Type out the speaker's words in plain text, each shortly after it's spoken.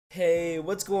Hey,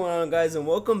 what's going on, guys, and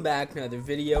welcome back to another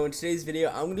video. In today's video,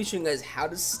 I'm going to be showing you guys how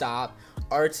to stop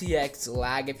RTX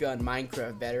lag if you're on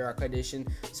Minecraft Bedrock Edition.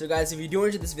 So guys, if you're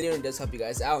doing this video and it does help you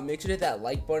guys out, make sure to hit that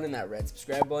like button and that red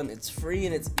subscribe button. It's free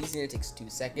and it's easy and it takes 2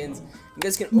 seconds. You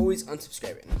guys can always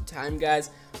unsubscribe at any time, guys.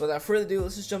 But without further ado,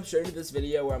 let's just jump straight into this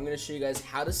video where I'm going to show you guys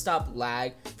how to stop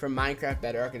lag from Minecraft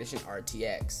Bedrock Edition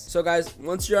RTX. So guys,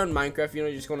 once you're on Minecraft,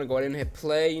 you're just going to go ahead and hit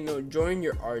play, join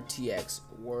your RTX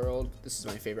world. This is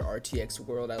my favorite RTX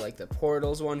world. I like the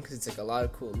portals one because it's like a lot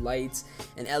of cool lights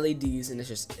and LEDs and it's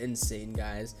just insane,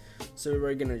 guys. So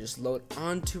we're gonna just load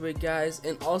onto it, guys,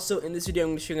 and also in this video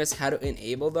I'm gonna show you guys how to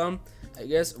enable them, I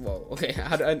guess. Well, okay,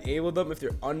 how to enable them if they're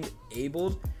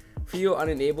unenabled for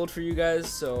you guys.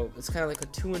 So it's kind of like a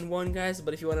 2-in-1, guys,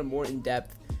 but if you want a more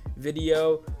in-depth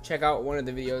video, check out one of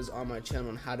the videos on my channel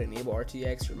on how to enable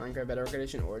RTX for Minecraft Bedrock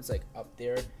Edition, or it's like up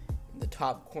there in the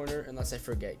top corner, unless I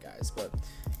forget, guys. But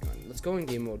let's go in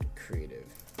game mode creative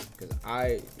because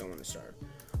I don't want to start.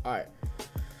 Alright,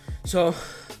 so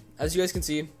as you guys can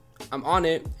see, I'm on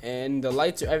it and the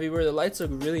lights are everywhere. The lights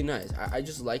look really nice. I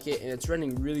just like it, and it's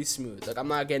running really smooth. Like, I'm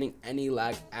not getting any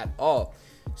lag at all.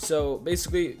 So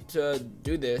basically, to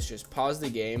do this, just pause the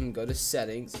game, go to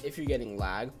settings. If you're getting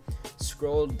lag,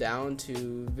 scroll down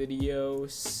to video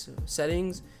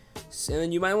settings, and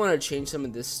then you might want to change some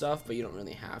of this stuff, but you don't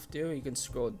really have to. You can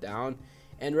scroll down,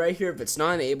 and right here, if it's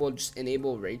not enabled, just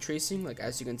enable ray tracing. Like,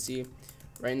 as you can see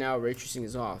right now, ray tracing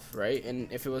is off, right? And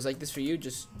if it was like this for you,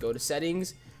 just go to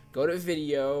settings, go to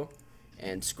video,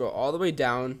 and scroll all the way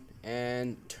down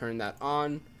and turn that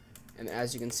on. And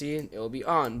as you can see, it will be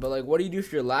on. But like, what do you do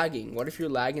if you're lagging? What if you're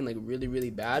lagging like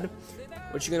really bad?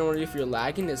 What you're gonna want to do if you're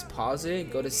lagging is pause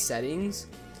it, go to settings,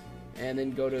 and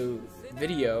then go to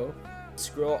video,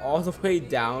 scroll all the way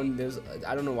down.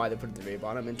 I don't know why they put it at the very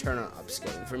bottom, and turn on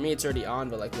upscaling. For me, it's already on,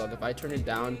 but like, look, if I turn it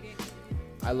down,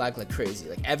 I lag like crazy.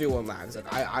 Like, everyone lags.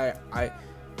 Like, I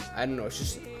don't know. It's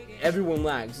just everyone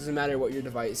lags. Doesn't matter what your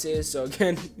device is. So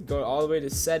again, go all the way to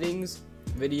settings,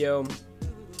 video,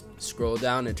 scroll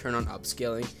down, and turn on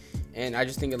upscaling. And I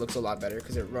just think it looks a lot better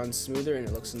because it runs smoother and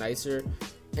it looks nicer.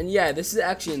 And yeah, this is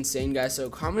actually insane, guys.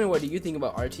 So comment what do you think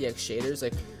about RTX shaders.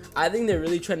 Like, I think they're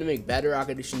really trying to make Bedrock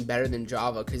Edition better than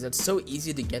Java because it's so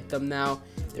easy to get them now.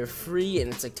 They're free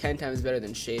and it's like 10 times better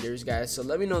than shaders, guys. So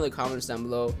let me know in the comments down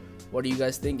below, what do you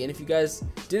guys think? And if you guys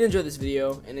did enjoy this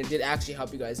video and it did actually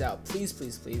help you guys out, please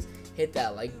hit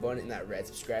that like button and that red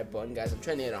subscribe button, guys. I'm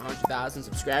trying to hit 100,000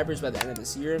 subscribers by the end of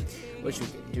this year, which we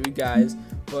can do, guys.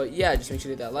 But yeah, just make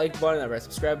sure to hit that like button, that red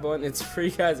subscribe button. It's free,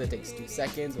 guys. It takes 2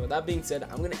 seconds. With that being said,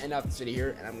 I'm gonna end off this video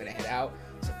here and I'm gonna head out.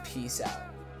 So peace out.